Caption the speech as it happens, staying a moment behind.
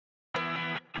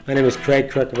My name is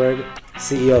Craig Kruckenberg,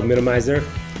 CEO of Minimizer.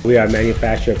 We are a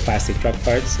manufacturer of plastic truck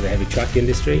parts for the heavy truck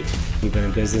industry. We've been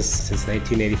in business since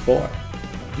 1984.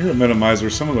 Here at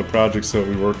Minimizer, some of the projects that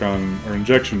we work on are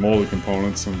injection molded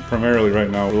components, and primarily right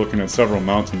now we're looking at several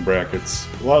mounting brackets.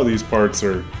 A lot of these parts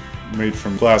are made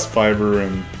from glass fiber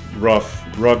and rough,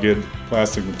 rugged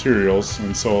plastic materials,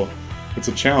 and so it's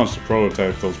a challenge to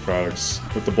prototype those products.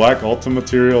 With the black ULTEM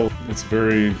material, it's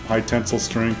very high tensile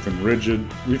strength and rigid.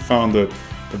 We found that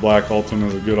the black ULTEM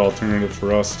is a good alternative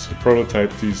for us to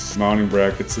prototype these mounting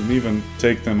brackets and even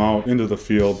take them out into the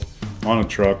field on a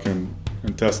truck and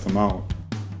test them out.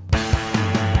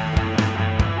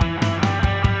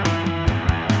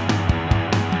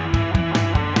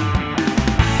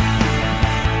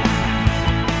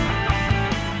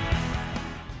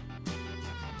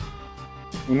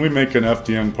 When we make an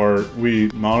FDM part, we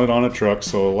mount it on a truck,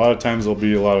 so a lot of times there'll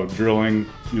be a lot of drilling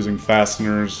using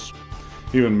fasteners,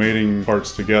 even mating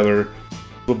parts together.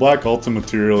 The black ULTEM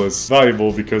material is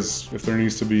valuable because if there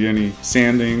needs to be any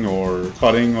sanding or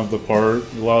cutting of the part,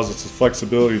 it allows us the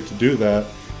flexibility to do that,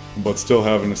 but still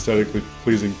have an aesthetically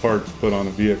pleasing part to put on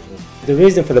a vehicle. The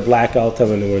reason for the black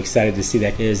ULTEM, and we're excited to see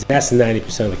that, is that's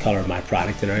 90% of the color of my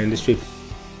product in our industry.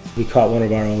 We caught one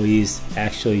of our OEs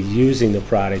actually using the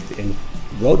product in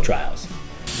road trials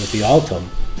with the ULTEM,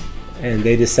 and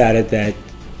they decided that,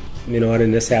 you know what,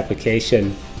 in this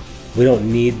application we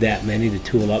don't need that many to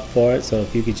tool up for it, so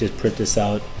if you could just print this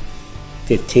out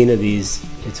 15 of these.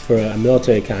 It's for a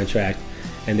military contract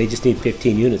and they just need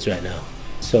 15 units right now.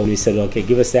 So we said, okay,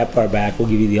 give us that part back, we'll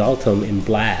give you the ULTEM in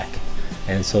black.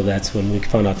 And so that's when we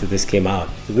found out that this came out.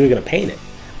 We were going to paint it,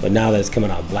 but now that it's coming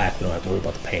out black, we don't have to worry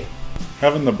about the paint.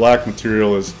 Having the black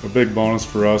material is a big bonus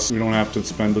for us. We don't have to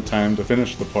spend the time to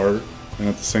finish the part, and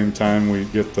at the same time we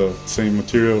get the same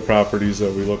material properties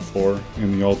that we look for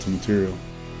in the ULTEM material.